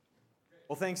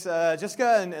Well, thanks,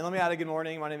 Jessica, and let me add a good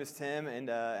morning. My name is Tim, and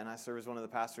I serve as one of the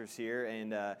pastors here,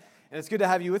 and it's good to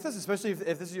have you with us, especially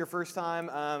if this is your first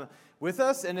time with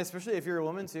us, and especially if you're a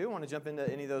woman too. Want to jump into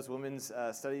any of those women's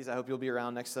studies? I hope you'll be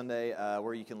around next Sunday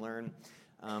where you can learn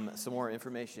some more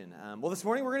information. Well, this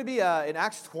morning we're going to be in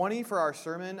Acts 20 for our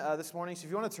sermon this morning. So if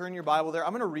you want to turn your Bible there,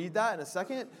 I'm going to read that in a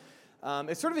second.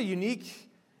 It's sort of a unique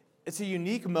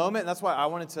moment, and that's why I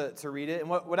wanted to read it. And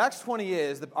what Acts 20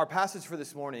 is, our passage for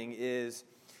this morning is,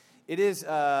 it is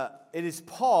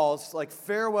Paul's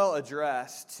farewell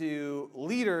address to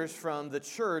leaders from the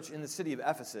church in the city of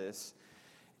Ephesus,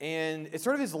 and it's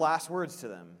sort of his last words to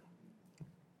them.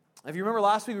 If you remember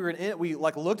last week, we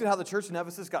looked at how the church in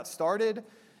Ephesus got started,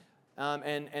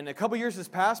 and a couple years has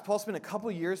passed. Paul spent a couple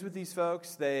years with these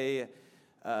folks. They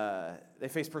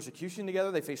faced persecution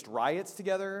together. They faced riots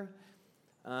together.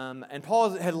 And Paul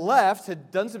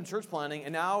had done some church planting,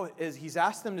 and now he's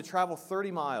asked them to travel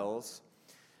 30 miles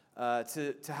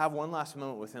to have one last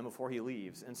moment with him before he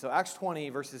leaves. And so Acts 20,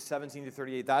 verses 17 to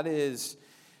 38, that is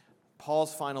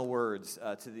Paul's final words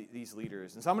to these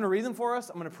leaders. And so I'm going to read them for us,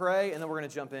 I'm going to pray, and then we're going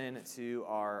to jump into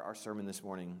our sermon this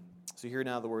morning. So hear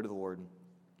now the word of the Lord.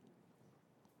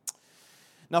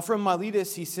 Now from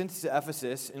Miletus he sent to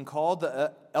Ephesus and called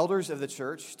the elders of the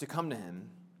church to come to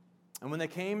him. And when they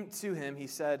came to him, he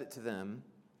said to them,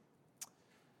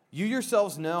 "You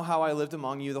yourselves know how I lived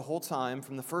among you the whole time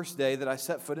from the first day that I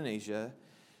set foot in Asia,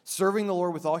 serving the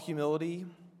Lord with all humility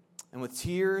and with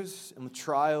tears and with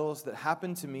trials that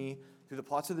happened to me through the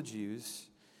plots of the Jews,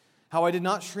 how I did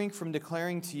not shrink from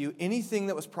declaring to you anything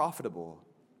that was profitable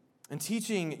and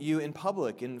teaching you in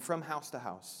public and from house to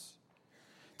house,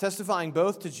 testifying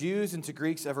both to Jews and to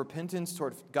Greeks of repentance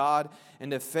toward God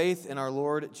and of faith in our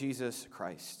Lord Jesus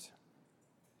Christ.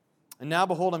 And now,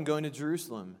 behold, I'm going to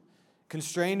Jerusalem,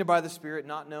 constrained by the Spirit,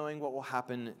 not knowing what will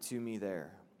happen to me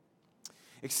there,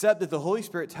 except that the Holy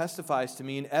Spirit testifies to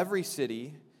me in every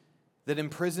city that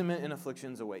imprisonment and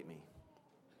afflictions await me.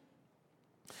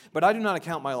 But I do not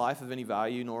account my life of any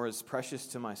value, nor as precious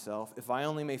to myself, if I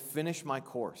only may finish my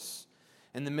course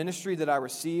and the ministry that I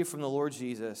received from the Lord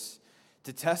Jesus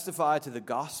to testify to the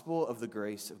gospel of the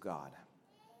grace of God.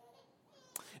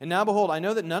 And now, behold, I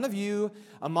know that none of you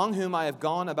among whom I have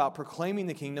gone about proclaiming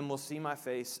the kingdom will see my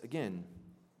face again.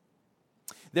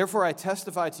 Therefore, I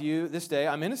testify to you this day,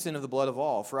 I'm innocent of the blood of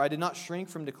all, for I did not shrink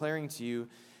from declaring to you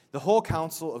the whole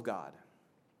counsel of God.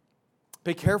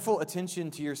 Pay careful attention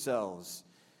to yourselves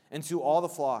and to all the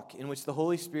flock in which the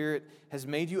Holy Spirit has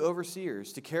made you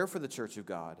overseers to care for the church of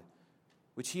God,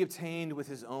 which he obtained with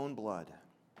his own blood.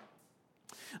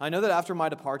 I know that after my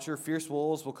departure, fierce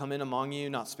wolves will come in among you,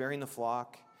 not sparing the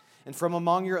flock. And from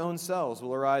among your own selves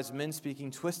will arise men speaking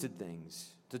twisted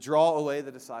things to draw away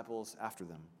the disciples after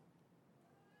them.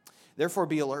 Therefore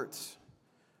be alert,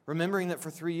 remembering that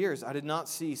for 3 years I did not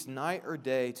cease night or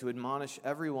day to admonish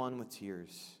everyone with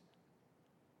tears.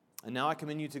 And now I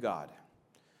commend you to God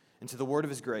and to the word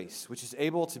of his grace, which is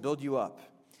able to build you up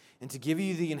and to give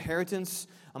you the inheritance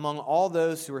among all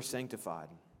those who are sanctified.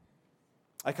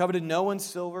 I coveted no one's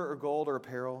silver or gold or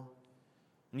apparel.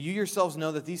 And you yourselves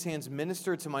know that these hands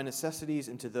ministered to my necessities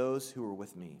and to those who were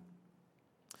with me.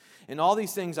 In all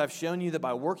these things I've shown you that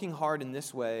by working hard in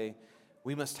this way,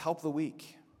 we must help the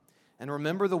weak. And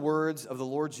remember the words of the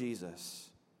Lord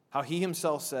Jesus, how he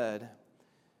himself said,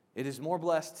 'It is more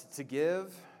blessed to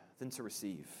give than to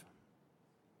receive.'"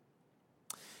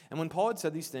 And when Paul had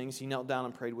said these things, he knelt down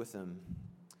and prayed with them.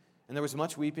 And there was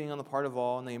much weeping on the part of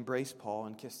all, and they embraced Paul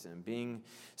and kissed him, being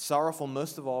sorrowful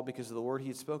most of all because of the word he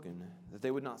had spoken, that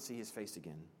they would not see his face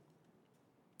again.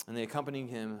 And they accompanied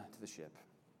him to the ship.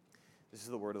 This is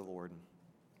the word of the Lord.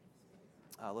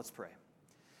 Let's pray.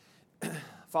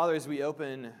 Father, as we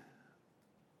open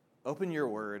your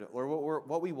word, Lord,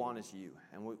 what we want is you,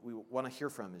 and what we want to hear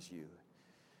from is you.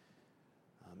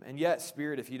 And yet,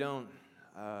 Spirit, if you don't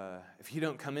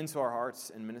come into our hearts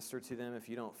and minister to them, if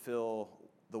you don't fill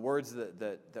the words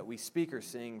that we speak or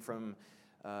sing from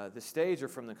the stage or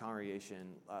from the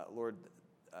congregation, Lord,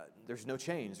 there's no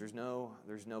change, there's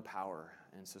no power.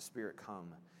 And so, Spirit,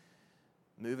 come.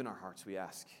 Move in our hearts, we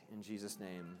ask. In Jesus'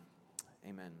 name,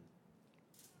 amen.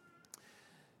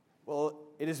 Well,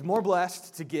 it is more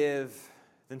blessed to give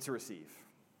than to receive.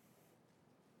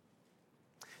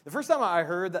 The first time I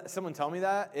heard someone tell me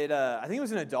that, I think it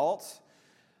was an adult.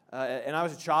 And I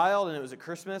was a child, and it was at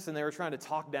Christmas, and they were trying to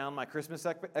talk down my Christmas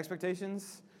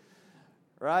expectations,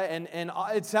 right? And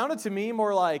it sounded to me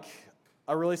more like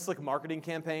a really slick marketing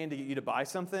campaign to get you to buy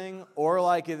something, or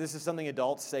like this is something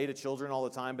adults say to children all the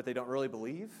time, but they don't really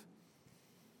believe.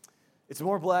 It's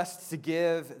more blessed to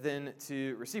give than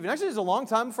to receive. And actually, it was a long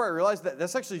time before I realized that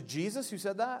that's actually Jesus who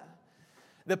said that.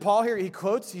 That Paul here, he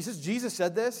quotes, he says, Jesus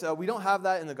said this. We don't have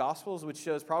that in the Gospels, which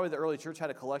shows probably the early church had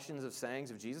a collections of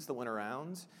sayings of Jesus that went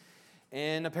around.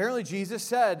 And apparently Jesus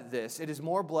said this, it is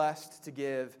more blessed to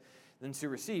give than to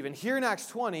receive. And here in Acts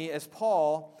 20, as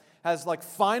Paul has like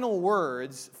final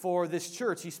words for this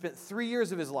church he spent 3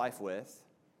 years of his life with,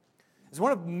 it's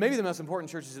one of maybe the most important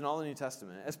churches in all the New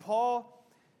Testament. As Paul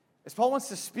wants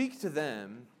to speak to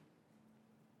them,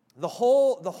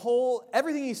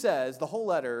 everything he says, the whole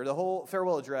letter, the whole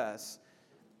farewell address,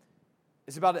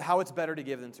 is about how it's better to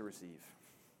give than to receive.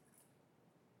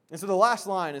 And so the last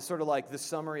line is sort of like the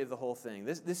summary of the whole thing.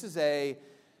 This is a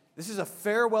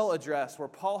farewell address where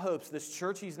Paul hopes this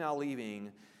church he's now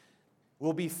leaving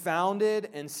will be founded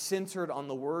and centered on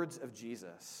the words of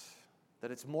Jesus,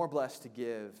 that it's more blessed to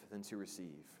give than to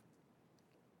receive.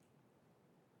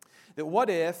 That what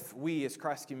if we as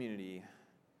Christ community,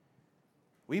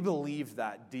 we believed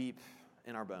that deep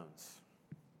in our bones?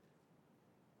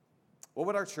 What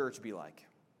would our church be like?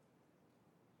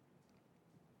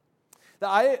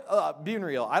 Being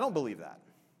real, I don't believe that.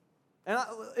 And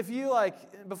if you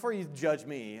before you judge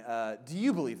me, do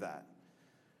you believe that?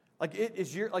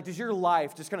 Does your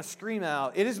life just kind of scream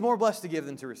out, it is more blessed to give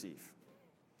than to receive?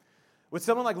 Would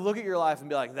someone look at your life and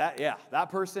be like, that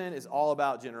person is all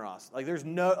about generosity? There's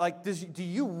no, do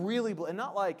you really, and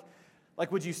not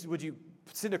would you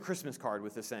send a Christmas card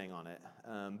with this saying on it?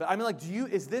 But I mean,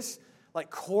 is this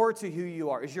core to who you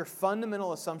are? Is your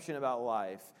fundamental assumption about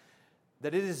life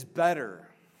that it is better,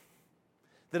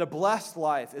 that a blessed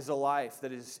life is a life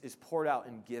that is poured out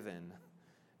and given,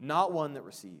 not one that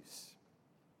receives?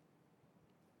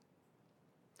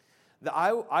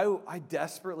 I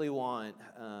desperately want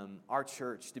our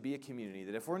church to be a community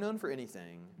that if we're known for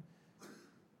anything,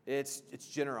 it's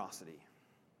generosity.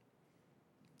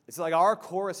 It's our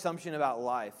core assumption about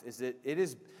life is that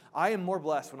I am more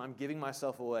blessed when I'm giving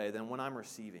myself away than when I'm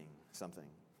receiving something.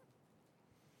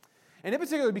 And in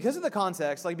particular, because of the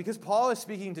context, because Paul is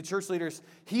speaking to church leaders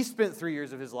he spent 3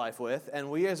 years of his life with, and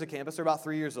we as a campus are about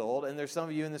 3 years old, and there's some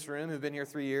of you in this room who've been here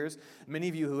 3 years, many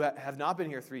of you who have not been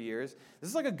here 3 years. This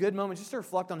is a good moment just to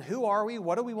reflect on who are we,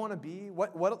 what do we want to be,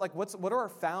 what are our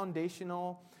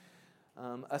foundational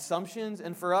assumptions,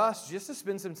 and for us, just to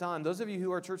spend some time, those of you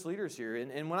who are church leaders here,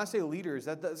 and when I say leaders,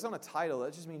 that's not a title,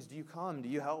 that just means do you come, do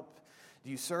you help, do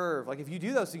you serve? If you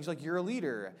do those things, you're a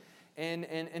leader.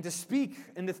 And to speak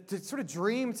and to sort of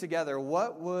dream together,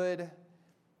 what would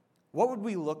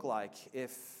we look like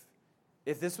if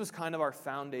this was kind of our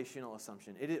foundational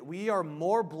assumption? We are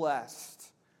more blessed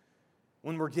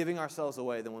when we're giving ourselves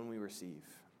away than when we receive.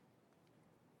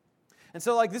 And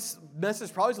so this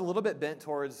message probably is a little bit bent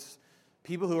towards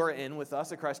people who are in with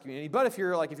us at Christ Community. But if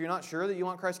you're not sure that you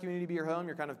want Christ Community to be your home,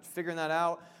 you're kind of figuring that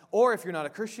out. Or if you're not a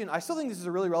Christian, I still think this is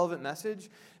a really relevant message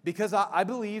because I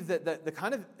believe that the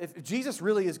kind of, if Jesus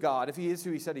really is God, if he is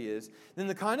who he said he is, then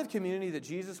the kind of community that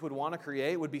Jesus would want to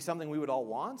create would be something we would all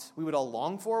want, we would all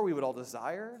long for, we would all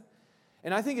desire.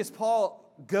 And I think as Paul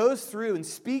goes through and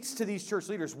speaks to these church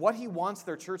leaders, what he wants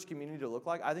their church community to look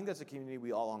like, I think that's a community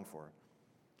we all long for.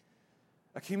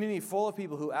 A community full of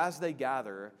people who, as they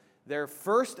gather, their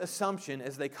first assumption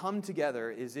as they come together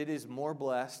is it is more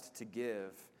blessed to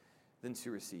give than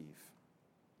to receive.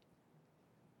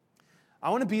 I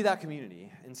want to be that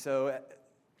community, and so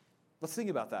let's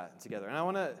think about that together. And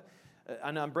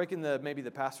I know I'm breaking maybe the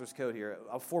pastor's code here.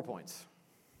 4 points.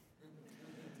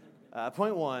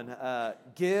 Point one,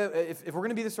 give. If we're going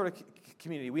to be this sort of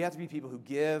community, we have to be people who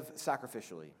give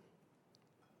sacrificially.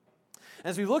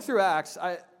 As we look through Acts,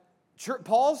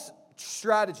 Paul's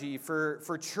strategy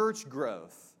for church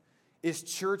growth is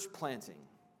church planting.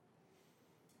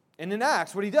 And in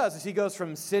Acts, what he does is he goes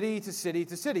from city to city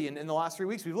to city. And in the last 3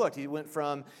 weeks, we've looked. He went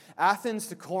from Athens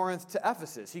to Corinth to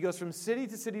Ephesus. He goes from city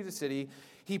to city to city.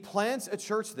 He plants a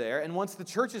church there. And once the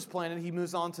church is planted, he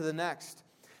moves on to the next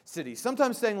city.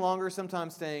 Sometimes staying longer,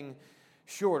 sometimes staying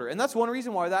shorter. And that's one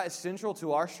reason why that is central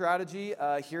to our strategy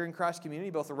here in Christ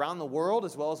Community, both around the world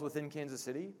as well as within Kansas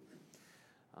City.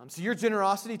 So your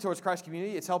generosity towards Christ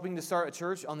Community, it's helping to start a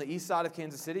church on the east side of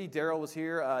Kansas City. Daryl was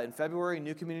here in February,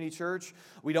 New Community Church.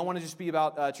 We don't want to just be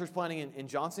about church planting in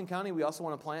Johnson County. We also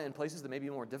want to plant in places that may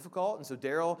be more difficult. And so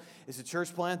Daryl is a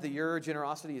church plant that your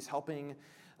generosity is helping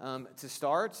to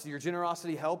start. So your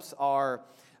generosity helps our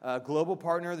global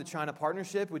partner, the China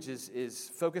Partnership, which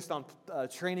is focused on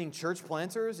training church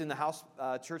planters in the house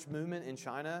church movement in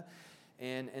China.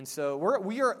 And so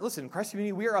listen, Christ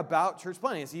Community, we are about church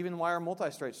planting. It's even why our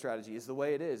multi-straight strategy is the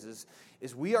way it is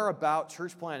we are about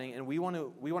church planting, and we want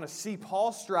to see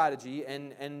Paul's strategy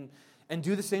and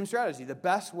do the same strategy. The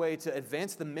best way to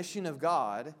advance the mission of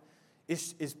God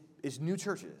is new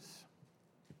churches.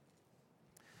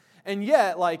 And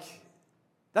yet, like,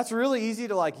 that's really easy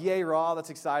to like, yay, raw, that's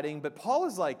exciting. But Paul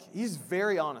is like, he's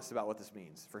very honest about what this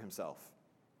means for himself.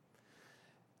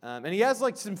 And he has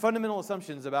like some fundamental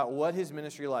assumptions about what his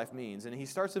ministry life means. And he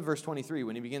starts in verse 23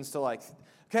 when he begins to like,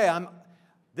 okay,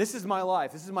 this is my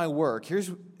life, this is my work.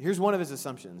 Here's one of his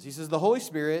assumptions. He says, the Holy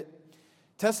Spirit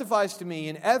testifies to me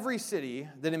in every city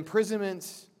that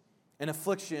imprisonment and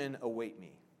affliction await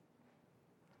me.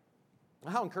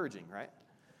 How encouraging, right?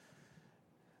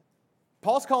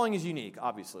 Paul's calling is unique,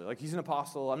 obviously. Like, he's an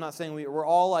apostle. I'm not saying we're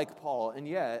all like Paul. And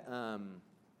yet,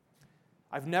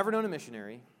 I've never known a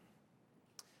missionary.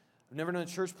 I've never known a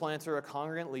church planter, a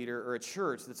congregant leader, or a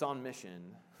church that's on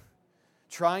mission,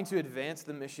 trying to advance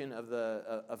the mission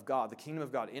of God, the kingdom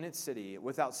of God in its city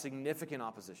without significant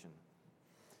opposition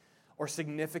or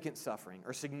significant suffering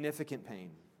or significant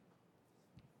pain.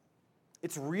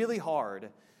 It's really hard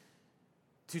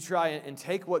to try and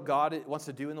take what God wants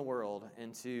to do in the world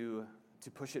and to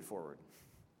push it forward.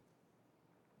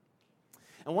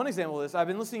 And one example of this, I've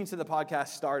been listening to the podcast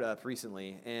Startup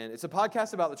recently, and it's a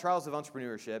podcast about the trials of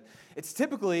entrepreneurship. It's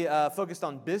typically focused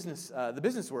on business, the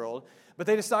business world, but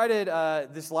they decided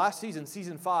this last season,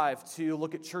 season 5, to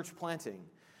look at church planting.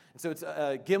 And so it's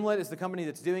Gimlet is the company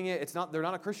that's doing it. They're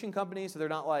not a Christian company, so they're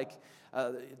not like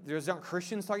there's not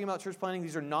Christians talking about church planting.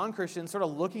 These are non-Christians sort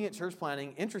of looking at church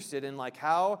planting, interested in like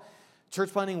how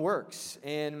church planting works.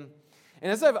 And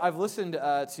as I've listened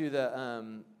to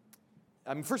the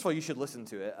first of all, you should listen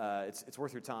to it. It's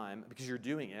worth your time because you're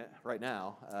doing it right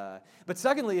now. But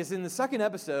secondly, is in the second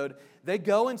episode, they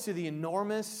go into the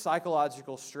enormous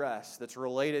psychological stress that's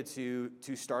related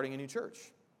to starting a new church.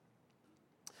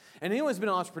 And anyone who's been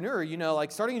an entrepreneur, you know,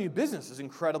 like starting a new business is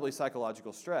incredibly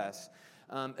psychological stress.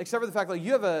 Except for the fact that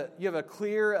you have a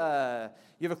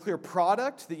clear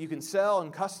product that you can sell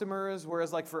and customers,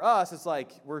 whereas like for us, it's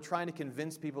like we're trying to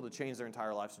convince people to change their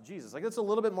entire lives to Jesus. Like it's a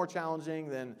little bit more challenging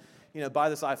than, buy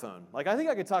this iPhone. Like I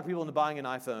think I could talk people into buying an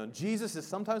iPhone. Jesus is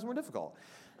sometimes more difficult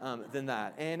than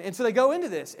that. And so they go into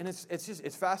this, and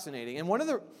it's fascinating. And one of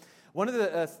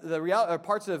the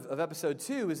parts of episode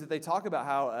 2 is that they talk about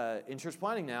how in church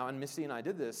planting now, and Misty and I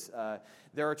did this,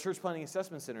 there are church planting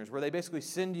assessment centers where they basically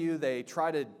send you, they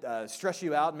try to stress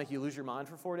you out and make you lose your mind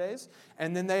for 4 days,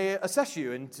 and then they assess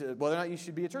you into whether or not you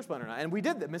should be a church planter or not. And we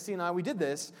did that. Misty and I, we did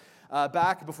this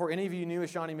back before any of you knew a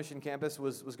Shawnee Mission Campus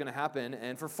was going to happen.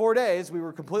 And for 4 days, we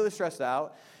were completely stressed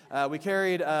out. We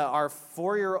carried our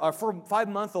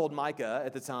 5-month-old Micah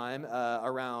at the time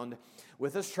around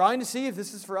with us, trying to see if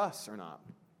this is for us or not.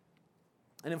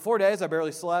 And in 4 days, I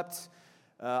barely slept.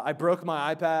 I broke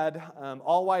my iPad,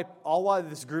 all while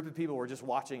this group of people were just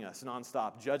watching us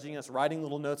nonstop, judging us, writing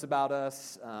little notes about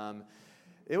us.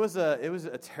 It was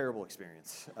a terrible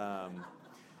experience.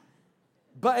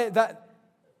 But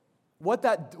what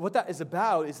that is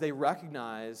about is they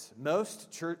recognize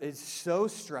most church is so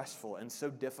stressful and so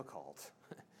difficult.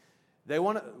 They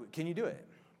want to. Can you do it?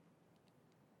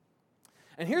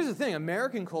 And here's the thing,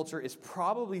 American culture is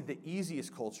probably the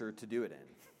easiest culture to do it in.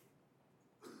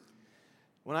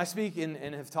 When I speak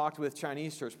and have talked with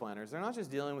Chinese church planners, they're not just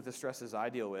dealing with the stresses I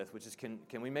deal with, which is can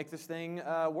we make this thing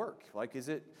work? Like, is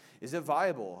it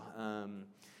viable?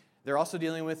 They're also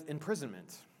dealing with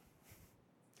imprisonment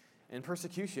and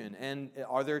persecution. And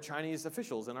are there Chinese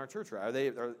officials in our church?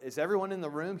 Is everyone in the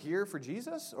room here for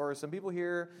Jesus, or are some people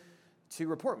here to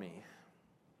report me?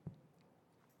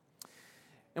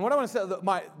 And what I want to say,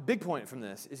 my big point from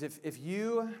this is if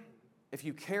you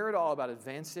care at all about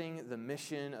advancing the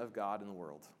mission of God in the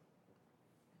world,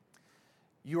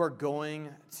 it's going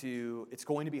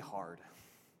to be hard.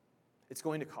 It's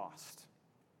going to cost.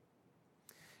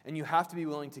 And you have to be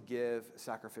willing to give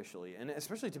sacrificially, and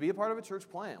especially to be a part of a church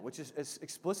plant, which is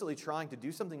explicitly trying to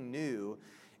do something new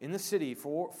in the city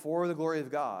for the glory of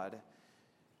God.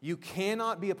 You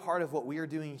cannot be a part of what we are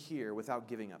doing here without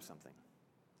giving up something.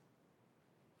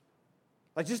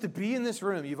 Like just to be in this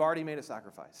room, you've already made a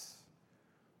sacrifice.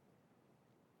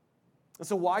 And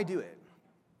so why do it?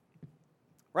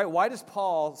 Right? Why does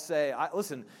Paul say,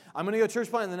 listen, I'm going to go church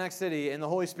plant in the next city, and the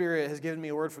Holy Spirit has given me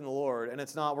a word from the Lord, and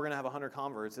it's not we're going to have 100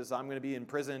 converts. It's I'm going to be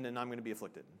imprisoned and I'm going to be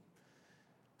afflicted.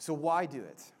 So why do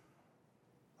it?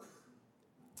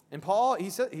 And Paul, he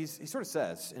sort of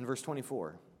says in verse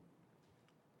 24,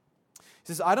 he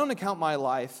says, I don't account my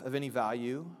life of any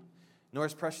value, nor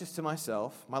as precious to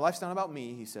myself. My life's not about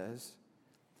me, he says.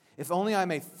 If only I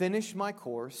may finish my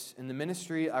course in the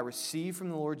ministry I received from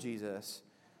the Lord Jesus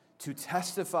to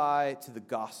testify to the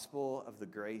gospel of the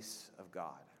grace of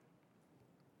God.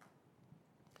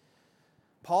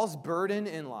 Paul's burden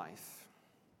in life,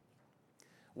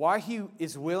 why he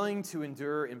is willing to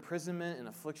endure imprisonment and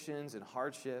afflictions and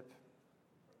hardship,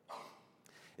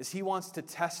 is he wants to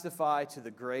testify to the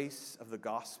grace of the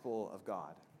gospel of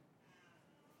God.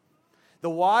 The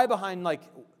why behind,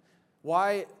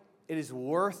 why it is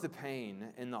worth the pain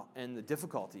and the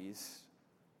difficulties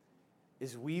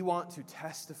is we want to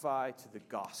testify to the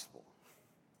gospel.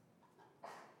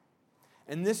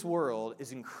 And this world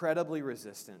is incredibly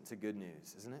resistant to good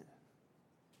news, isn't it?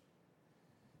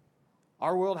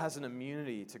 Our world has an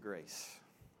immunity to grace,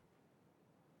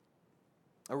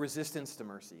 a resistance to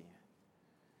mercy.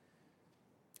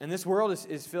 And this world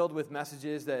is filled with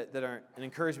messages that are an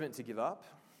encouragement to give up.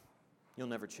 You'll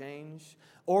never change.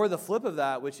 Or the flip of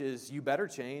that, which is you better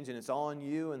change and it's all on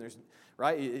you, and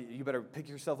right? You better pick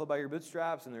yourself up by your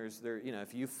bootstraps, and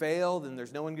if you fail, then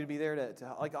there's no one going to be there to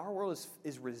help. Our world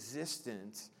is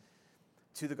resistant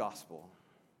to the gospel.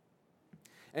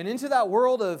 And into that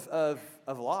world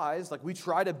of lies, we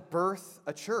try to birth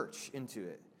a church into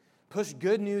it. Push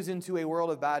good news into a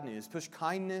world of bad news. Push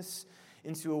kindness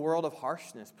into a world of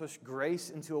harshness. Push grace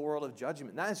into a world of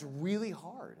judgment. And that is really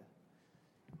hard.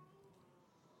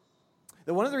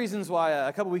 One of the reasons why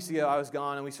a couple weeks ago I was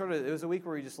gone, and it was a week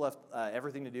where we just left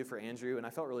everything to do for Andrew, and I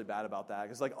felt really bad about that,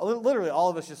 because literally all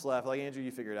of us just left, Andrew,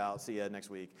 you figure it out, see you next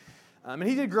week. And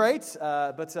he did great,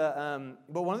 but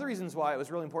one of the reasons why it was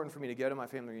really important for me to go to my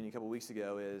family reunion a couple weeks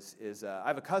ago is I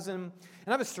have a cousin, and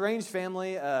I have a strange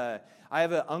family. I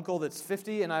have an uncle that's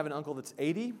 50, and I have an uncle that's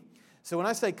 80. So when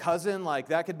I say cousin,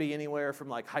 that could be anywhere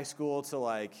from high school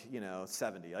to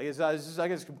 70.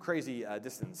 It's some crazy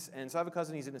distance. And so I have a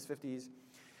cousin, he's in his 50s.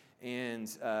 And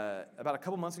about a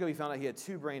couple months ago, he found out he had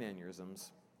 2 brain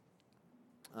aneurysms.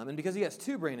 And because he has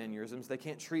 2 brain aneurysms, they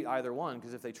can't treat either one,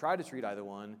 because if they try to treat either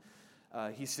one,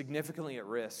 he's significantly at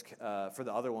risk for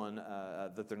the other one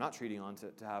that they're not treating on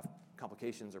to have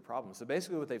complications or problems. So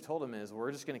basically what they've told him is,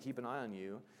 we're just going to keep an eye on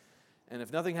you. And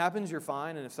if nothing happens, you're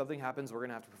fine. And if something happens, we're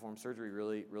going to have to perform surgery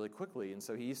really, really quickly. And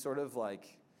so he's sort of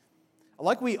like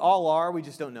we all are, we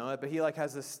just don't know it. But he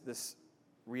has this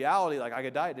reality, I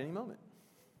could die at any moment.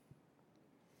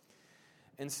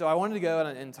 And so I wanted to go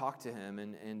and talk to him.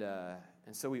 And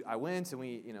so I went, and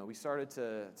we started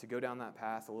to go down that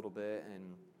path a little bit.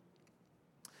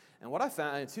 And what I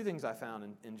found, 2 things I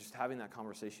found in just having that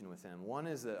conversation with him. One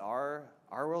is that our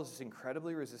world is just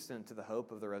incredibly resistant to the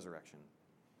hope of the resurrection.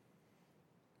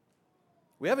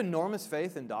 We have enormous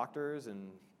faith in doctors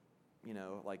and,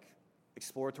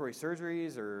 exploratory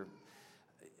surgeries or,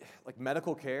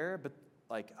 medical care, but,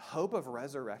 hope of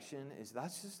resurrection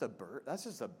that's just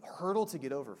a hurdle to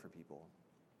get over for people.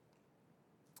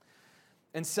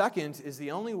 And second is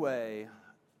the only way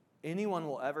anyone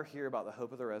will ever hear about the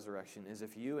hope of the resurrection is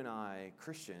if you and I,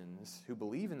 Christians who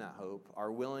believe in that hope,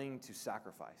 are willing to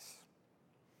sacrifice.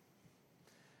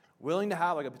 Willing to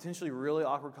have a potentially really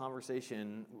awkward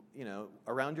conversation,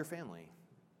 around your family.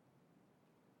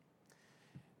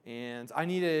 And I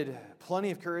needed plenty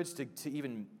of courage to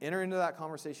even enter into that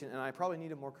conversation, and I probably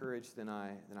needed more courage than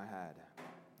I had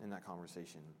in that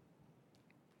conversation.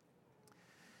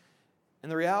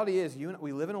 And the reality is,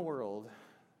 we live in a world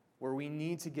where we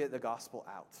need to get the gospel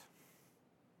out.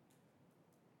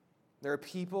 There are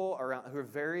people around who have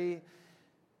very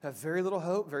little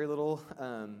hope, very little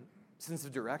sense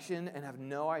of direction, and have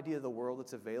no idea the world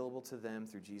that's available to them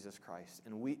through Jesus Christ.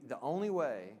 And the only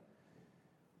way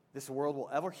this world will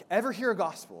ever hear a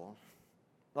gospel,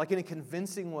 in a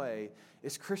convincing way,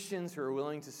 is Christians who are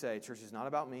willing to say, church is not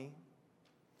about me.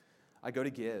 I go to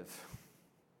give.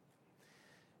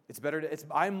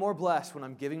 I'm more blessed when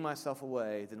I'm giving myself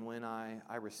away than when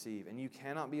I receive. And you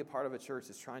cannot be a part of a church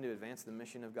that's trying to advance the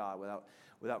mission of God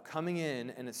without coming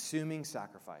in and assuming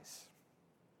sacrifice.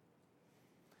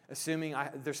 Assuming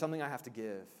there's something I have to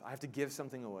give. I have to give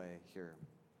something away here.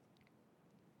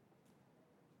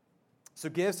 So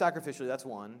give sacrificially, that's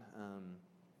one.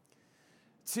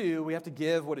 2, we have to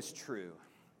give what is true.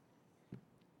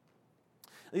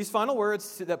 These final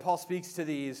words that Paul speaks to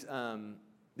these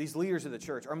leaders of the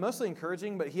church are mostly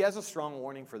encouraging, but he has a strong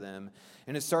warning for them,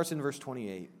 and it starts in verse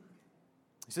 28.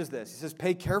 He says this, he says,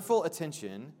 Pay careful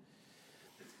attention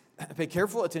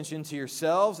to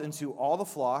yourselves and to all the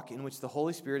flock in which the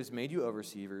Holy Spirit has made you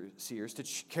overseers to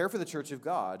care for the church of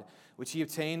God, which he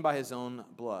obtained by his own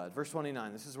blood. Verse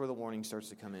 29, this is where the warning starts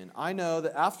to come in. I know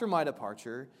that after my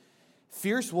departure,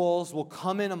 fierce wolves will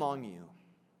come in among you,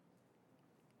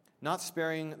 not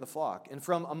sparing the flock. And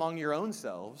from among your own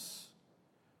selves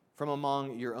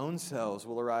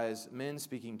will arise men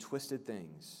speaking twisted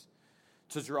things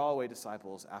to draw away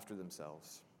disciples after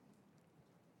themselves.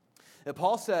 And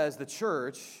Paul says the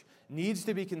church needs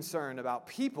to be concerned about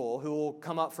people who will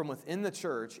come up from within the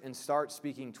church and start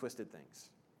speaking twisted things.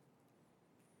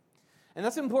 And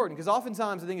that's important because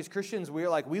oftentimes I think as Christians, we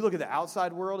look at the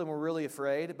outside world and we're really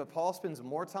afraid, but Paul spends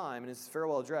more time in his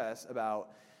farewell address about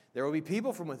there will be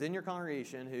people from within your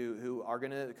congregation who are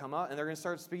going to come up and they're going to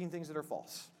start speaking things that are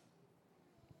false,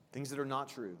 things that are not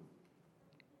true.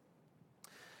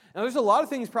 Now, there's a lot of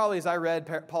things probably as I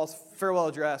read Paul's farewell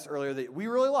address earlier that we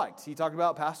really liked. He talked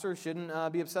about pastors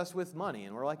shouldn't be obsessed with money,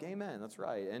 and we're like, amen, that's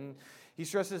right. And he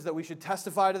stresses that we should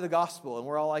testify to the gospel, and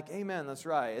we're all like, amen, that's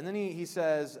right. And then he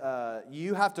says,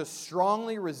 you have to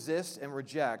strongly resist and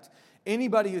reject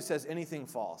anybody who says anything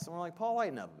false. And we're like, Paul,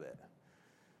 lighten up a bit.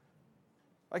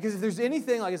 Because if there's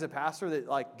anything, like as a pastor,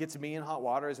 that gets me in hot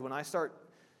water is when I start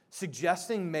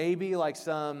suggesting maybe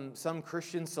some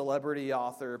Christian celebrity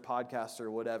author, podcaster,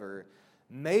 whatever,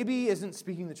 maybe isn't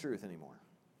speaking the truth anymore.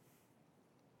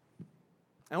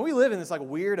 And we live in this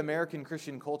weird American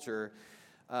Christian culture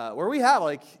where we have,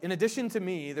 in addition to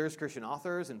me, there's Christian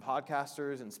authors and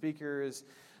podcasters and speakers.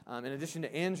 In addition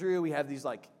to Andrew, we have these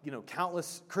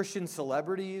countless Christian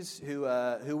celebrities who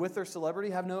with their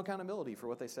celebrity have no accountability for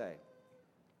what they say.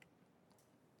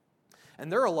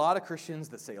 And there are a lot of Christians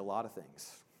that say a lot of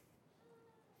things.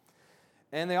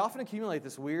 And they often accumulate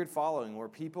this weird following where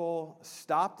people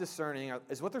stop discerning,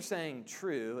 is what they're saying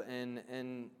true,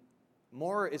 and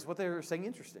more is what they're saying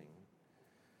interesting.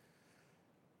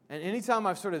 And anytime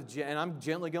I've and I'm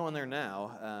gently going there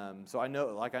now, so I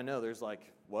know there's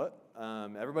what?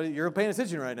 Everybody, you're paying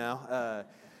attention right now.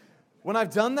 When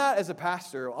I've done that as a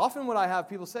pastor, often what I have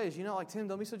people say is, Tim,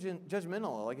 don't be so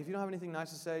judgmental. If you don't have anything nice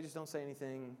to say, just don't say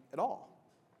anything at all.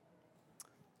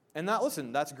 And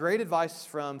that's great advice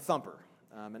from Thumper.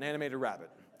 An animated rabbit.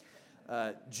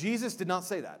 Jesus did not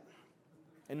say that,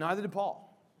 and neither did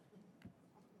Paul.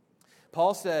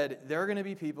 Paul said, there are going to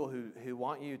be people who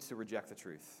want you to reject the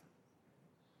truth.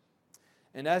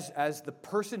 And as the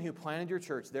person who planted your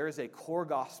church, there is a core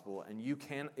gospel, and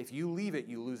if you leave it,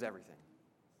 you lose everything.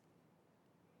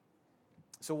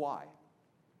 So why?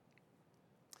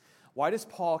 Why does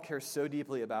Paul care so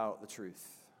deeply about the truth?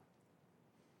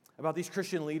 About these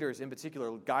Christian leaders in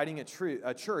particular, guiding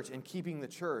a church and keeping the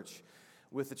church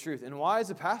with the truth. And why,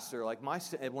 as a pastor,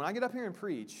 when I get up here and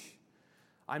preach,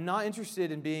 I'm not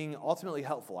interested in being ultimately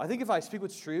helpful. I think if I speak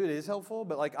what's true, it is helpful,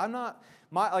 but I'm not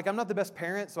the best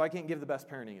parent, so I can't give the best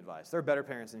parenting advice. There are better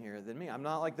parents in here than me. I'm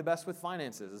not the best with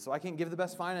finances, so I can't give the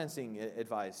best financing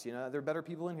advice. There are better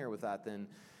people in here with that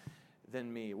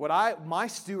than me. My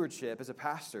stewardship as a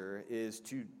pastor is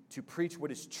to preach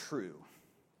what is true.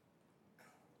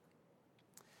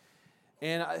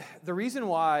 And the reason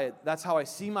why that's how I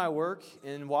see my work,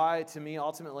 and why, to me,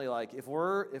 ultimately,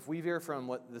 if we veer from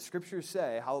what the Scriptures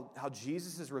say, how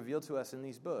Jesus is revealed to us in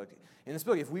this book,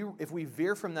 if we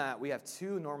veer from that, we have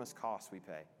two enormous costs we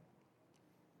pay.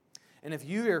 And if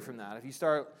you veer from that, if you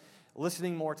start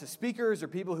listening more to speakers or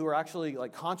people who are actually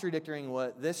contradicting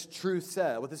what this truth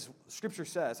says, what this Scripture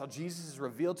says, how Jesus is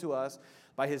revealed to us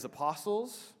by His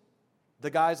apostles, the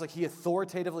guys He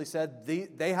authoritatively said,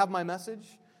 they have my message.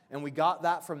 And we got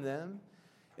that from them.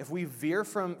 If we veer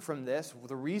from this,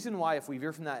 the reason why if we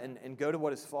veer from that and go to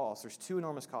what is false, there's two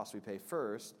enormous costs we pay.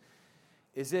 First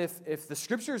is if the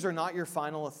Scriptures are not your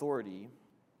final authority,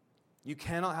 you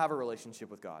cannot have a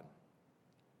relationship with God.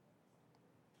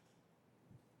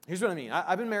 Here's what I mean.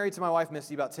 I've been married to my wife,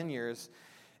 Misty, about 10 years,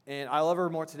 and I love her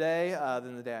more today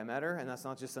than the day I met her, and that's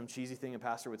not just some cheesy thing a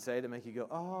pastor would say to make you go,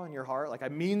 oh, in your heart. I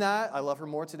mean that. I love her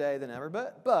more today than ever,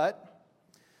 but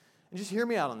and just hear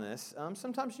me out on this.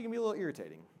 Sometimes she can be a little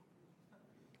irritating.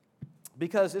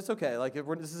 Because it's okay.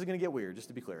 This isn't going to get weird, just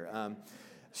to be clear.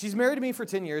 She's married to me for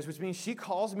 10 years, which means she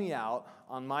calls me out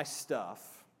on my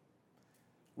stuff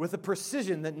with a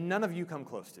precision that none of you come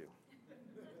close to.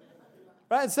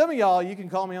 Right? And some of y'all, you can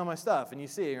call me on my stuff, and you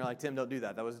see it, and you're like, Tim, don't do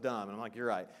that. That was dumb. And I'm like, you're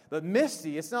right. But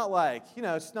Misty, it's not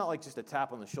it's not just a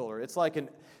tap on the shoulder. It's like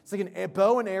a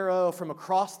bow and arrow from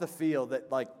across the field that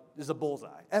is a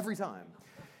bullseye every time.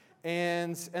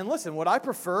 And listen, would I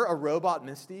prefer a robot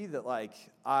Misty that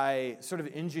I sort of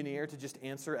engineer to just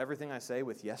answer everything I say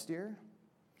with yes, dear?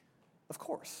 Of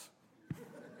course.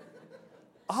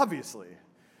 Obviously.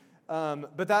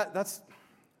 But that's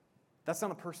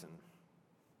not a person.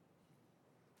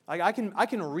 I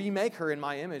can remake her in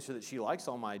my image so that she likes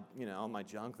all my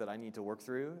junk that I need to work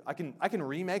through. I can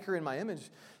remake her in my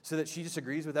image so that she just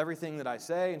agrees with everything that I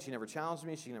say and she never challenged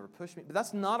me, she never pushed me. But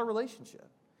that's not a relationship.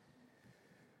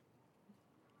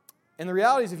 And the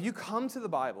reality is, if you come to the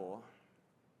Bible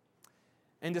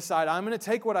and decide, I'm going to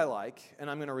take what I like and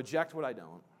I'm going to reject what I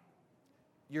don't,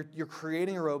 you're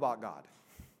creating a robot God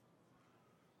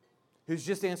who's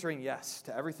just answering yes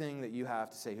to everything that you have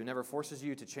to say, who never forces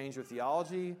you to change your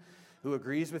theology, who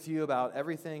agrees with you about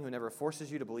everything, who never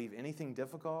forces you to believe anything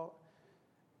difficult,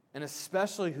 and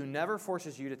especially who never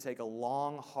forces you to take a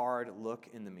long, hard look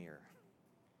in the mirror.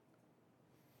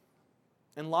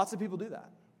 And lots of people do that,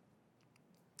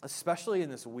 especially in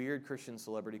this weird Christian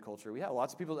celebrity culture. We have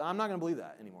lots of people, I'm not going to believe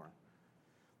that anymore.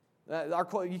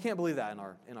 You can't believe that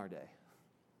in our day.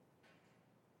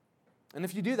 And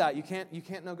if you do that, you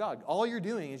can't know God. All you're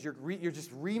doing is you're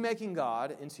just remaking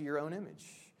God into your own image.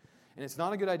 And it's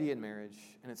not a good idea in marriage,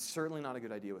 and it's certainly not a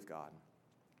good idea with God.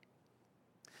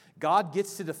 God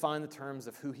gets to define the terms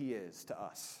of who he is to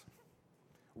us.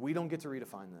 We don't get to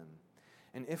redefine them.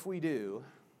 And if we do,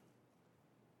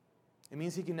 it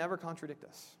means he can never contradict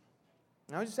us.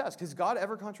 And I would just ask, has God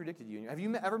ever contradicted you? Have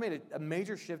you ever made a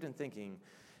major shift in thinking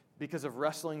because of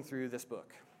wrestling through this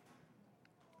book?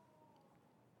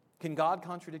 Can God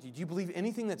contradict you? Do you believe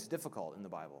anything that's difficult in the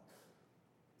Bible?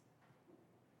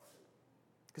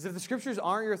 Because if the scriptures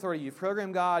aren't your authority, you've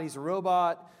programmed God, he's a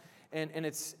robot, and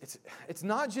it's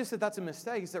not just that that's a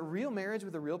mistake, it's that real marriage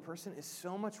with a real person is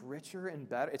so much richer and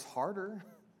better. It's harder.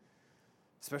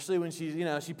 Especially when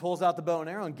she pulls out the bow and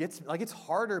arrow and it's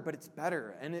harder, but it's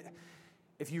better. And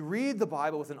if you read the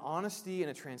Bible with an honesty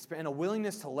and a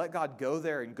willingness to let God go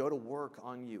there and go to work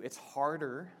on you, it's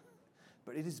harder,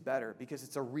 but it is better because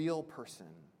it's a real person.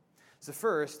 So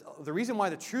first, the reason why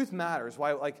the truth matters,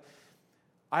 why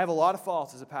I have a lot of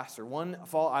faults as a pastor. One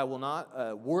fault I will not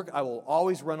I will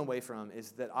always run away from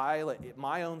is that I let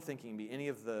my own thinking be any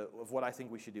of what I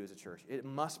think we should do as a church. It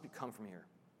must come from here.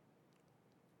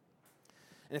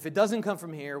 And if it doesn't come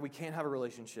from here, we can't have a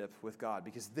relationship with God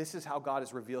because this is how God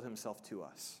has revealed himself to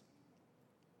us.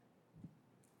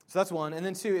 So that's one. And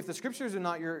then two, if the scriptures are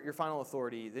not your final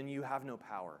authority, then you have no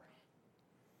power.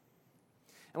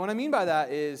 And what I mean by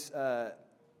that is,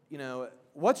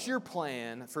 what's your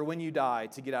plan for when you die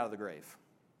to get out of the grave?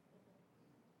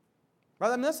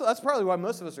 Right? I mean, that's probably why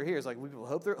most of us are here. It's like,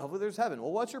 hopefully there's heaven.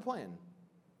 Well, what's your plan?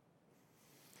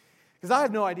 Because I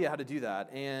have no idea how to do that.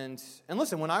 And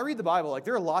listen, when I read the Bible,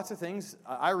 there are lots of things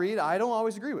I read I don't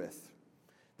always agree with.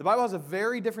 The Bible has a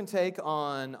very different take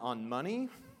on money,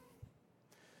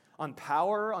 on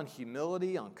power, on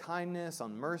humility, on kindness,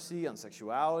 on mercy, on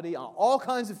sexuality, on all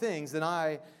kinds of things than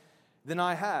I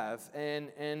have.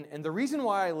 And the reason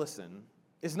why I listen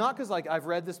is not because I've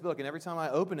read this book and every time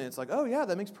I open it, it's like, oh yeah,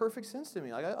 that makes perfect sense to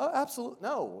me. Absolutely,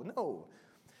 no.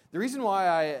 The reason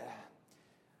why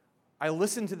I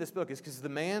listen to this book is because the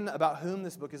man about whom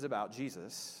this book is about,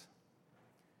 Jesus,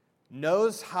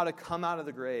 knows how to come out of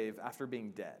the grave after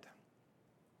being dead.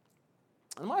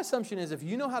 And my assumption is if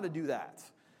you know how to do that,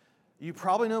 you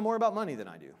probably know more about money than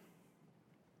I do.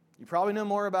 You probably know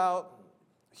more about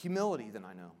humility than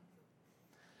I know.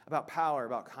 About power,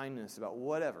 about kindness, about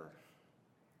whatever.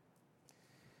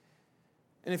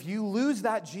 And if you lose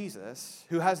that Jesus,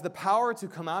 who has the power to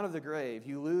come out of the grave,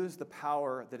 you lose the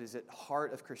power that is at the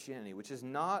heart of Christianity, which is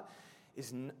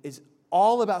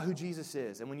all about who Jesus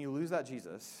is. And when you lose that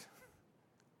Jesus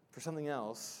for something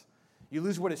else, you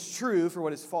lose what is true for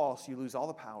what is false. You lose all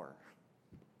the power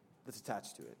that's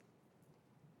attached to it.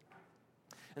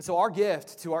 And so our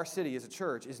gift to our city as a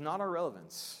church is not our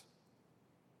relevance.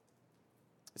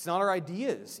 It's not our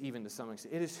ideas, even to some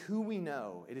extent. It is who we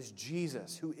know. It is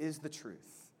Jesus who is the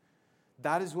truth.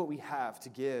 That is what we have to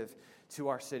give to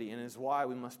our city, and it is why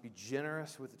we must be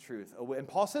generous with the truth. And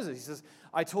Paul says it. He says,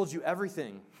 I told you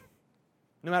everything,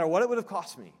 no matter what it would have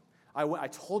cost me. I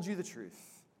told you the truth.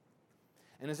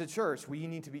 And as a church, we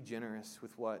need to be generous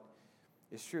with what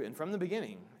is true. And from the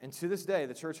beginning, and to this day,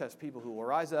 the church has people who will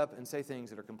rise up and say things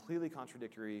that are completely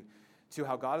contradictory to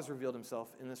how God has revealed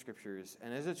himself in the scriptures.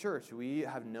 And as a church, we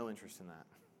have no interest in that.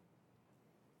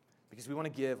 Because we want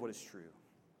to give what is true.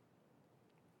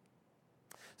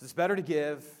 So it's better to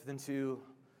give than to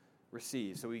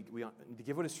receive. So we need to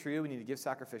give what is true, we need to give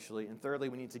sacrificially, and thirdly,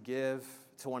 we need to give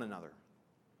to one another.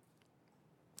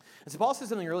 And so Paul says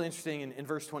something really interesting in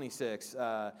verse 26.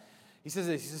 He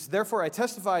says, therefore I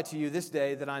testify to you this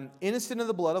day that I'm innocent of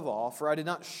the blood of all, for I did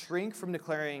not shrink from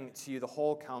declaring to you the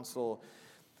whole counsel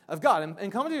of God.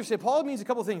 And commentators say Paul means a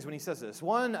couple things when he says this.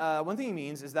 One thing he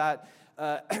means is that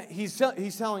he's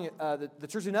telling the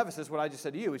church in Ephesus what I just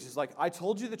said to you, which is I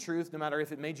told you the truth no matter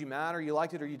if it made you mad or you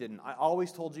liked it or you didn't. I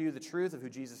always told you the truth of who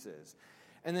Jesus is.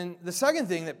 And then the second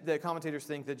thing that commentators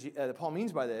think that Paul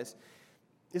means by this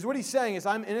is what he's saying is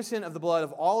I'm innocent of the blood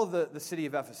of all of the city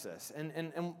of Ephesus.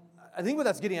 And I think what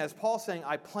that's getting at is Paul saying,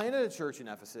 I planted a church in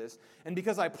Ephesus, and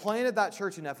because I planted that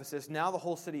church in Ephesus, now the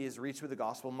whole city is reached with the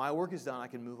gospel. My work is done. I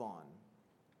can move on.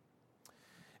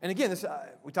 And again,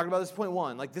 we talked about this point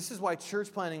one. This is why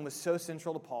church planting was so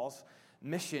central to Paul's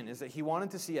mission, is that he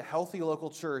wanted to see a healthy local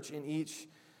church in each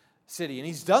city. And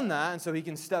he's done that, and so he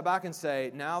can step back and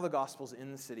say, now the gospel's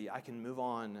in the city. I can move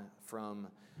on from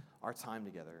our time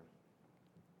together.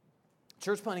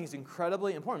 Church planting is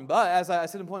incredibly important. But as I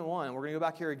said in point 1, and we're going to go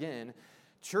back here again,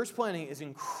 church planting is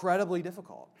incredibly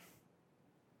difficult.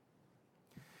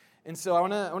 And so I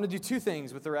want to do 2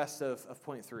 things with the rest of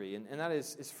point 3. And that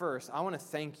is first, I want to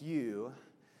thank you,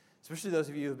 especially those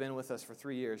of you who have been with us for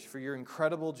 3 years, for your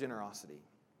incredible generosity.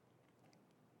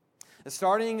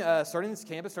 Starting this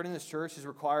campus, starting this church has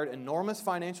required enormous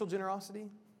financial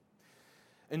generosity,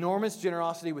 enormous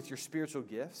generosity with your spiritual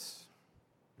gifts,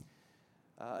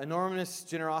 enormous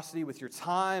generosity with your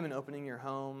time and opening your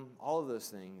home, all of those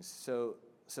things. So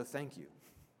thank you.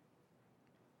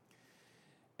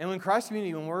 And when Christ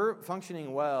Community, when we're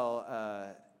functioning well,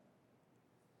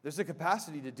 there's a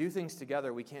capacity to do things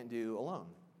together we can't do alone.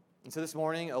 And so this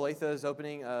morning, Olathe is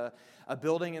opening a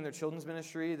building in their children's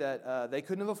ministry that they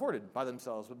couldn't have afforded by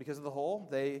themselves, but because of the hole,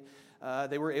 they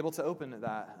were able to open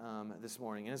that this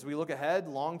morning. And as we look ahead,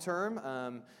 long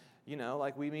term,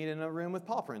 like we meet in a room with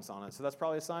paw prints on it, so that's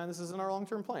probably a sign this isn't our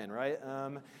long-term plan, right?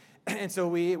 And so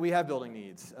we have building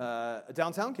needs.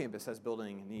 Downtown campus has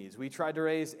building needs. We tried to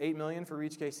raise $8 million for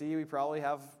Reach KC. We probably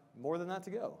have more than that to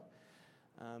go.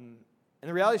 And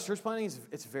the reality is church planting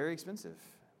it's very expensive.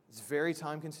 It's very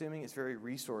time-consuming. It's very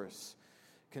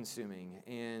resource-consuming.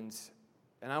 And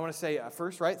I want to say,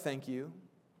 first, right, thank you.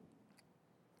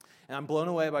 And I'm blown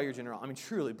away by your generosity. I mean,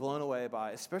 truly blown away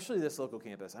by, especially this local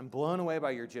campus. I'm blown away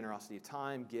by your generosity of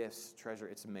time, gifts, treasure.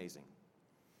 It's amazing.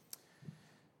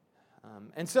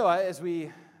 And so as we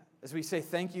say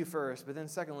thank you first, but then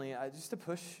secondly, just to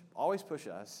always push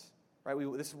us, right?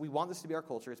 We want this to be our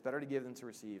culture. It's better to give than to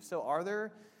receive. So are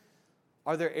there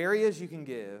areas you can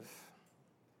give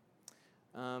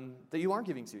that you aren't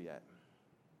giving to yet?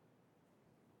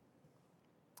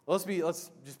 Let's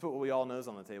just put what we all knows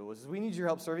on the table, which is we need your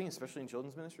help serving, especially in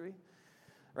children's ministry,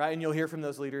 right? And you'll hear from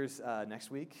those leaders next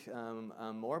week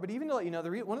more. But even to let you know,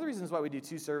 one of the reasons why we do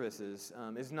 2 services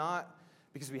is not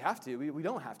because we have to. We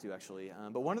don't have to, actually.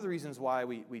 But one of the reasons why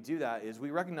we do that is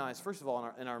we recognize, first of all,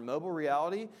 in our mobile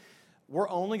reality, we're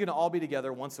only going to all be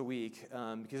together once a week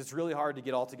because it's really hard to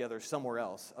get all together somewhere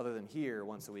else other than here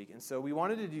once a week. And so we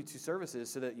wanted to do 2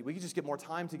 services so that we could just get more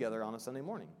time together on a Sunday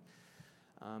morning.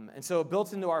 And so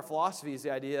built into our philosophy is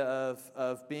the idea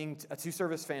of being a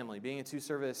 2-service family, being a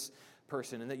 2-service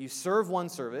person, and that you serve one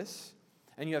service,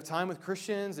 and you have time with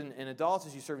Christians and adults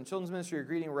as you serve in children's ministry or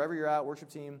greeting, wherever you're at, worship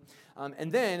team.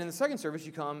 And then in the second service,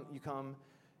 you come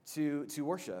to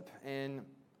worship. And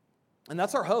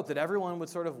that's our hope, that everyone would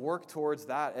sort of work towards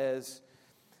that as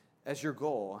your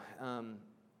goal.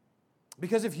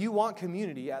 Because if you want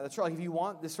community, that's right, if you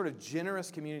want this sort of generous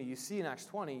community you see in Acts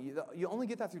 20, you only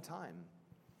get that through time.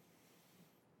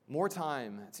 More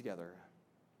time together.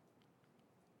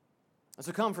 And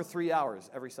so come for 3 hours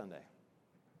every Sunday.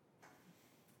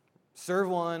 Serve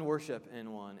one, worship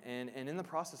in one. And in the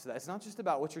process of that, it's not just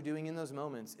about what you're doing in those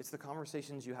moments. It's the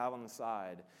conversations you have on the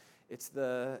side. It's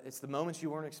the moments you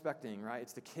weren't expecting, right?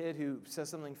 It's the kid who says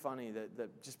something funny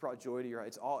that just brought joy to your heart.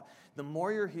 It's all, the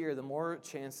more you're here, the more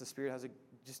chance the Spirit has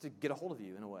just to get a hold of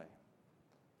you in a way.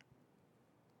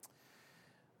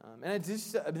 And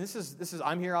this is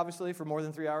I'm here obviously for more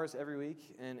than 3 hours every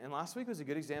week, and last week was a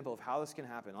good example of how this can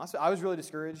happen. I was really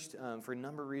discouraged for a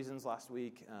number of reasons last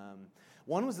week.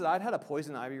 One was that I'd had a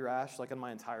poison ivy rash like on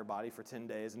my entire body for 10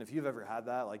 days, and if you've ever had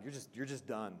that, like you're just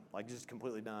done, like just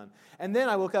completely done. And then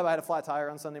I woke up, I had a flat tire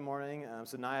on Sunday morning,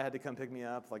 so Naya had to come pick me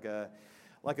up like a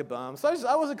bum. So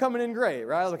I wasn't coming in great,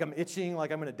 right? Like I'm itching,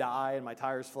 like I'm gonna die, and my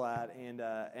tire's flat,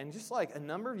 and just like a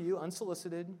number of you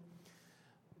unsolicited.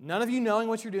 None of you knowing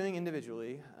what you're doing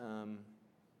individually,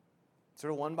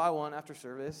 sort of one by one after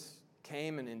service,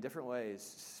 came and in different ways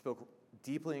spoke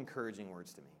deeply encouraging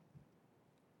words to me.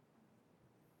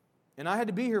 And I had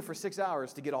to be here for 6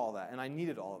 hours to get all of that, and I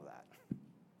needed all of that.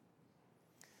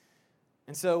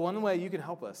 And so one way you can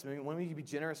help us, one way you can be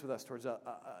generous with us towards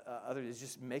others is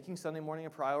just making Sunday morning a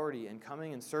priority and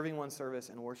coming and serving one service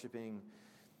and worshiping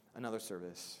another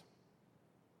service.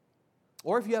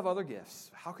 Or if you have other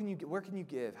gifts, where can you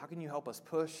give? How can you help us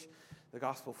push the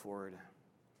gospel forward?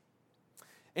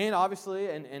 And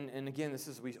obviously, and again,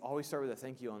 we always start with a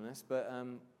thank you on this, but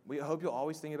we hope you'll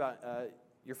always think about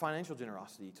your financial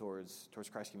generosity towards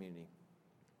Christ Community.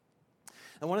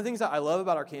 And one of the things that I love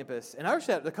about our campus, and I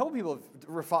actually a couple people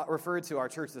have referred to our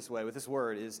church this way with this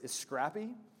word, is scrappy.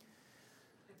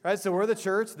 Right, so we're the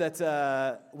church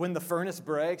that when the furnace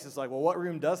breaks, it's like, well, what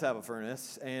room does have a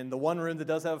furnace? And the one room that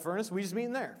does have a furnace, we just meet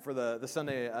in there for the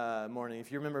Sunday morning.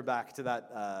 If you remember back to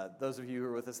that, those of you who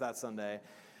were with us that Sunday.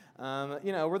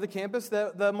 We're the campus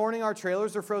that the morning our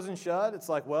trailers are frozen shut. It's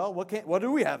like, well, what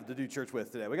do we have to do church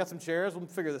with today? We got some chairs. We'll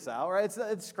figure this out, right?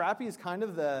 It's scrappy is kind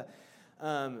of the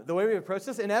way we approach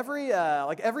this. And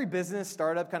every business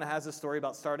startup kind of has a story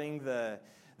about starting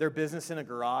their business in a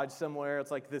garage somewhere. It's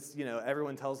like this,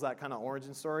 everyone tells that kind of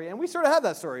origin story. And we sort of have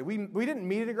that story. We didn't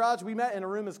meet in a garage. We met in a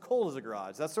room as cold as a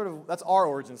garage. That's our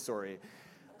origin story.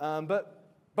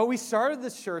 But we started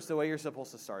this church the way you're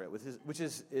supposed to start it, which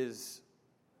is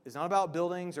not about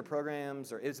buildings or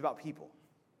programs, or it's about people.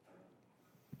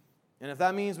 And if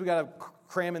that means we got to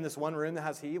cram in this one room that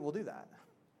has heat, we'll do that.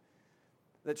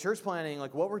 The church planning,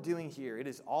 like what we're doing here, it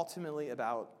is ultimately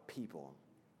about people.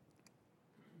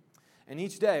 And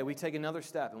each day we take another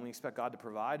step, and we expect God to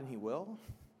provide, and He will.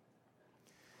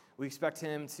 We expect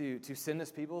Him to send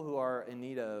us people who are in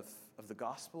need of the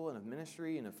gospel and of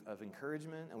ministry and of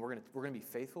encouragement, and we're going to be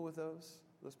faithful with those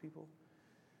people.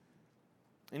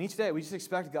 And each day we just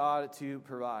expect God to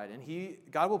provide, and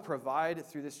God will provide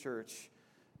through this church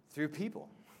through people.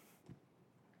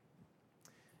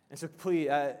 And so please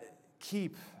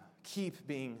keep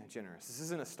being generous. This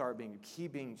isn't a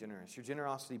keep being generous. Your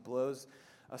generosity blows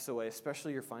us away,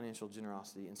 especially your financial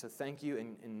generosity. And so thank you,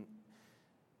 and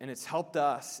it's helped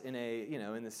us in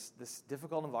this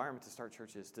difficult environment to start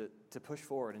churches, to push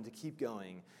forward and to keep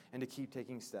going and to keep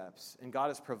taking steps. And God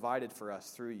has provided for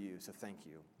us through you, so thank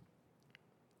you.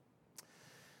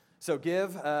 So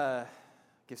give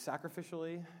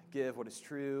sacrificially, give what is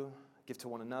true, give to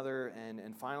one another,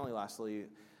 and finally, lastly,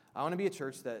 I want to be a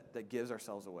church that gives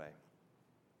ourselves away.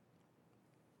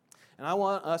 And I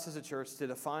want us as a church to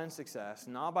define success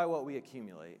not by what we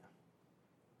accumulate,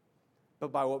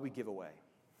 but by what we give away.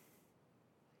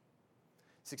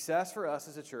 Success for us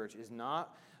as a church is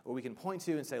not what we can point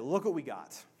to and say, look what we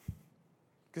got.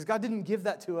 Because God didn't give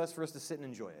that to us for us to sit and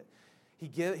enjoy it.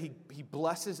 He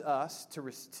blesses us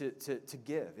to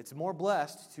give. It's more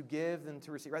blessed to give than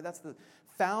to receive, right? That's the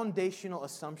foundational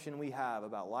assumption we have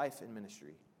about life and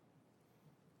ministry.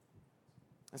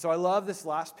 And so I love this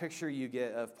last picture you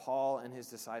get of Paul and his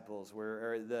disciples,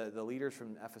 or the leaders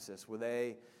from Ephesus, where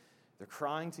they're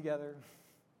crying together,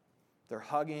 they're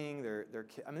hugging,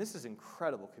 this is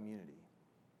incredible community.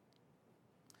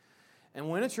 And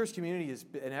when a church community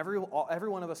and every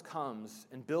one of us comes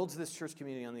and builds this church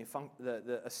community on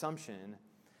the assumption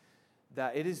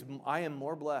that I am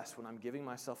more blessed when I'm giving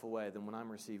myself away than when I'm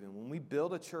receiving. When we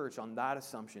build a church on that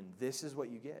assumption, this is what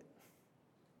you get.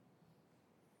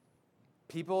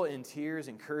 People in tears,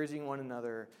 encouraging one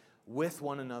another, with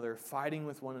one another, fighting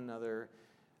with one another,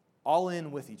 all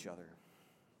in with each other.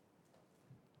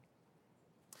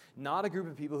 Not a group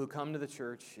of people who come to the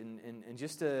church and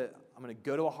I'm going to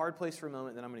go to a hard place for a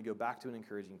moment, then I'm going to go back to an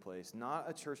encouraging place. Not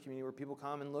a church community where people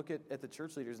come and look at the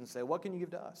church leaders and say, what can you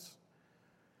give to us?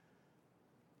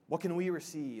 What can we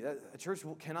receive? A church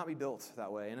cannot be built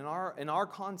that way. And in our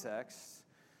context,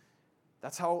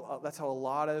 that's how a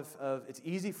lot of it's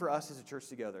easy for us as a church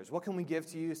to go. There's what can we give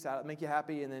to you, make you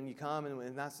happy, and then you come,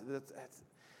 and that's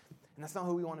not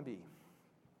who we want to be.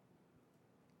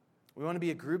 We want to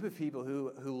be a group of people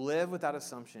who live with that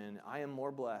assumption, I am more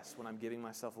blessed when I'm giving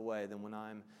myself away than when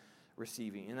I'm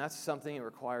receiving. And that's something it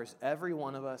requires every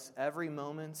one of us, every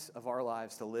moment of our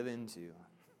lives to live into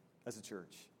as a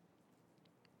church.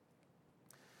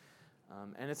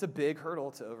 And it's a big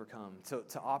hurdle to overcome,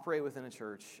 to operate within a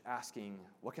church asking,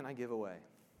 what can I give away?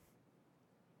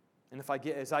 And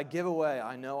as I give away,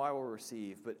 I know I will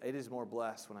receive, but it is more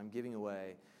blessed when I'm giving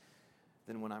away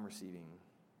than when I'm receiving.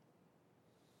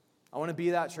 I want to be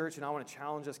that church, and I want to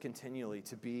challenge us continually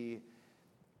to be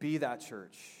that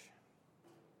church.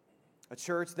 A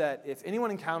church that if anyone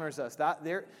encounters us,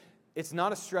 it's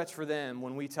not a stretch for them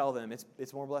when we tell them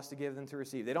it's more blessed to give than to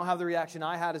receive. They don't have the reaction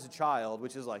I had as a child,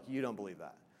 which is like, you don't believe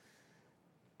that.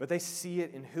 But they see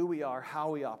it in who we are, how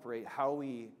we operate, how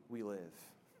we live.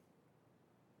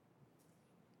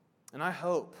 And I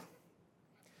hope,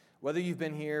 whether you've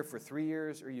been here for 3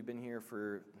 years or you've been here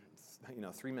for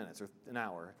 3 minutes or an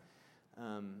hour,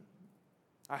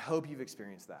 I hope you've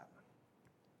experienced that.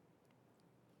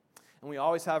 And we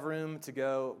always have room to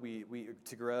go,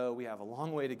 to grow. We have a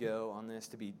long way to go on this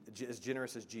to be as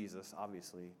generous as Jesus,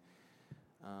 obviously.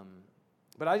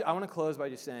 But I want to close by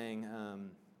just saying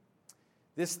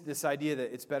this idea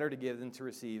that it's better to give than to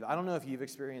receive. I don't know if you've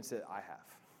experienced it. I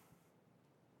have.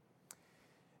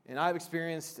 And I've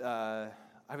experienced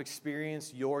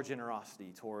your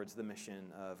generosity towards the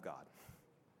mission of God.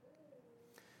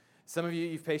 Some of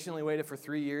you've patiently waited for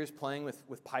 3 years playing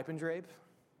with pipe and drape.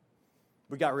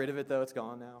 We got rid of it, though. It's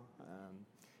gone now.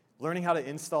 Learning how to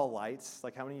install lights.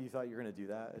 Like, how many of you thought you were going to do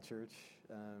that at church?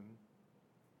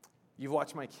 You've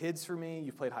watched my kids for me.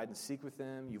 You've played hide and seek with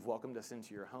them. You've welcomed us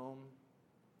into your home.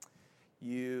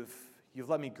 You've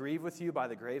let me grieve with you by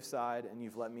the graveside, and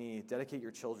you've let me dedicate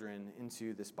your children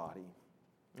into this body.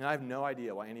 And I have no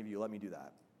idea why any of you let me do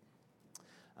that.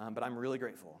 But I'm really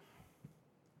grateful.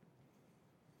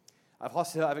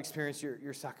 I've experienced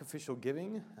your sacrificial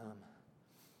giving.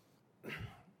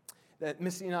 That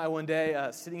Missy and I one day,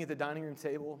 sitting at the dining room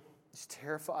table, just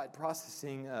terrified,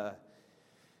 processing a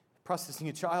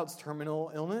child's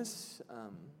terminal illness.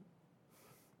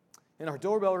 And our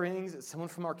doorbell rings. It's someone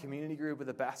from our community group with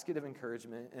a basket of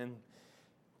encouragement, and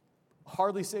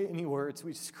hardly say any words.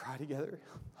 We just cry together,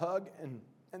 hug, and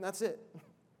that's it.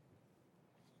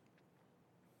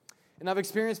 And I've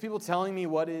experienced people telling me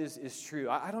what is true.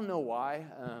 I don't know why.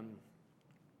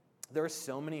 There are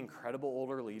so many incredible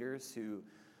older leaders who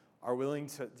are willing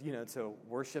to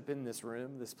worship in this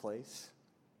room, this place.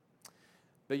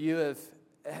 But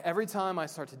every time I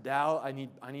start to doubt, I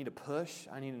need a push,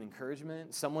 I need an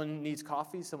encouragement. Someone needs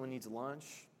coffee, someone needs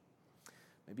lunch,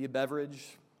 maybe a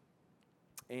beverage.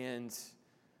 And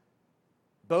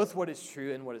both what is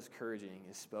true and what is encouraging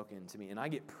is spoken to me, and I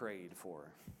get prayed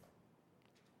for.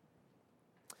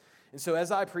 And so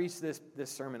as I preach this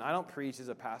sermon, I don't preach as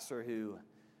a pastor who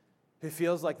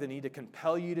feels like the need to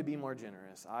compel you to be more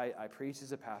generous. I preach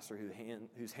as a pastor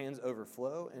whose hands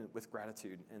overflow with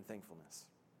gratitude and thankfulness.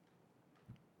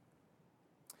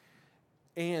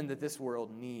 And that this world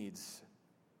needs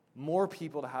more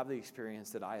people to have the experience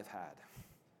that I have had.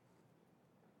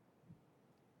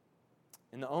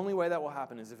 And the only way that will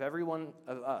happen is if every one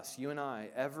of us, you and I,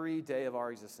 every day of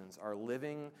our existence, are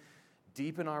living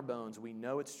deep in our bones. We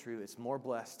know it's true. It's more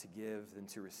blessed to give than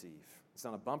to receive. It's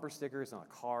not a bumper sticker. It's not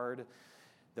a card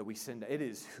that we send. It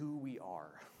is who we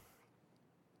are.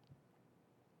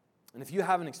 And if you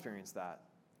haven't experienced that,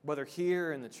 whether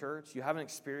here in the church, you haven't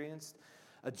experienced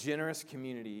a generous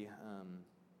community,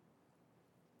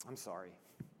 I'm sorry.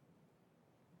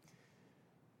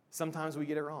 Sometimes we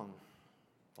get it wrong.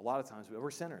 A lot of times we're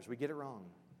sinners. We get it wrong.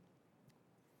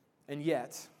 And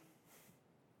yet,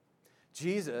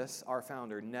 Jesus, our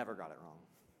founder, never got it wrong.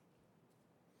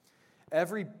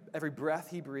 Every breath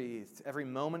he breathed, every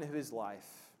moment of his life,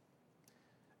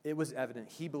 it was evident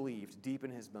he believed deep in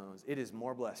his bones, it is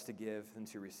more blessed to give than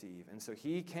to receive. And so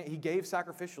he gave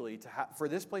sacrificially for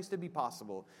this place to be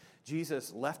possible.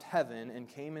 Jesus left heaven and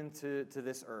came into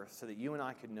this earth so that you and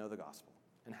I could know the gospel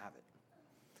and have it.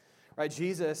 Right?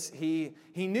 Jesus, he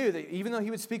knew that even though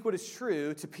he would speak what is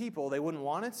true to people, they wouldn't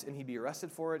want it, and he'd be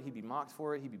arrested for it, he'd be mocked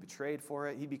for it, he'd be betrayed for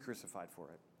it, he'd be crucified for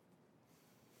it.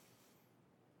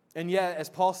 And yet, as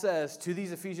Paul says to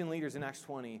these Ephesian leaders in Acts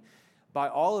 20, by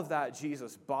all of that,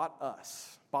 Jesus bought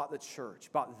us, bought the church,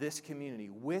 bought this community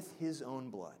with his own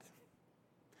blood.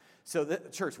 So,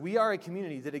 church, we are a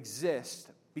community that exists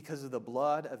because of the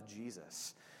blood of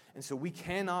Jesus. And so we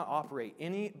cannot operate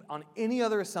on any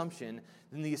other assumption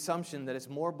than the assumption that it's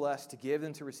more blessed to give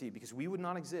than to receive, because we would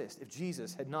not exist if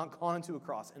Jesus had not gone into a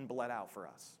cross and bled out for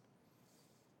us.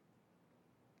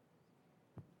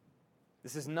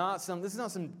 This is not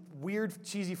some weird,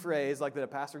 cheesy phrase like that a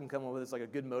pastor can come up with. It's like a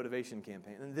good motivation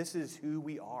campaign. And this is who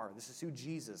we are. This is who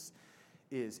Jesus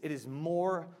is. It is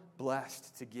more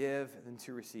blessed to give than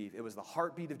to receive. It was the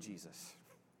heartbeat of Jesus.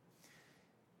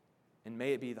 And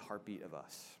may it be the heartbeat of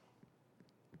us.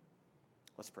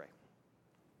 Let's pray.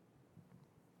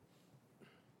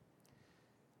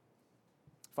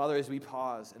 Father, as we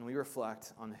pause and we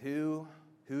reflect on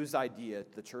whose idea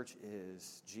the church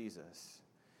is, Jesus,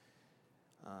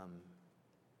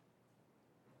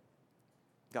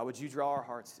 God, would you draw our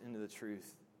hearts into the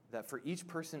truth that for each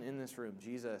person in this room,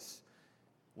 Jesus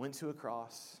went to a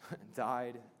cross,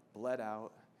 died, bled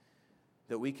out,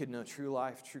 that we could know true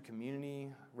life, true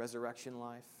community, resurrection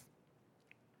life.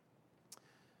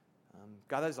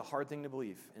 God, that is a hard thing to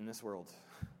believe in this world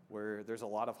where there's a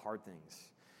lot of hard things.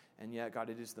 And yet, God,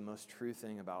 it is the most true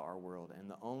thing about our world. And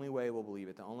the only way we'll believe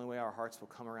it, the only way our hearts will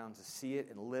come around to see it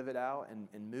and live it out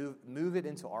and move it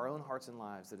into our own hearts and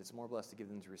lives, that it's more blessed to give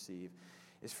than to receive,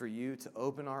 is for you to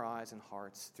open our eyes and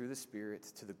hearts through the Spirit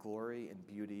to the glory and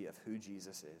beauty of who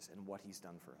Jesus is and what he's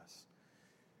done for us.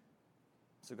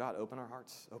 So God, open our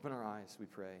hearts, open our eyes, we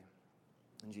pray.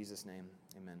 In Jesus' name,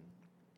 amen.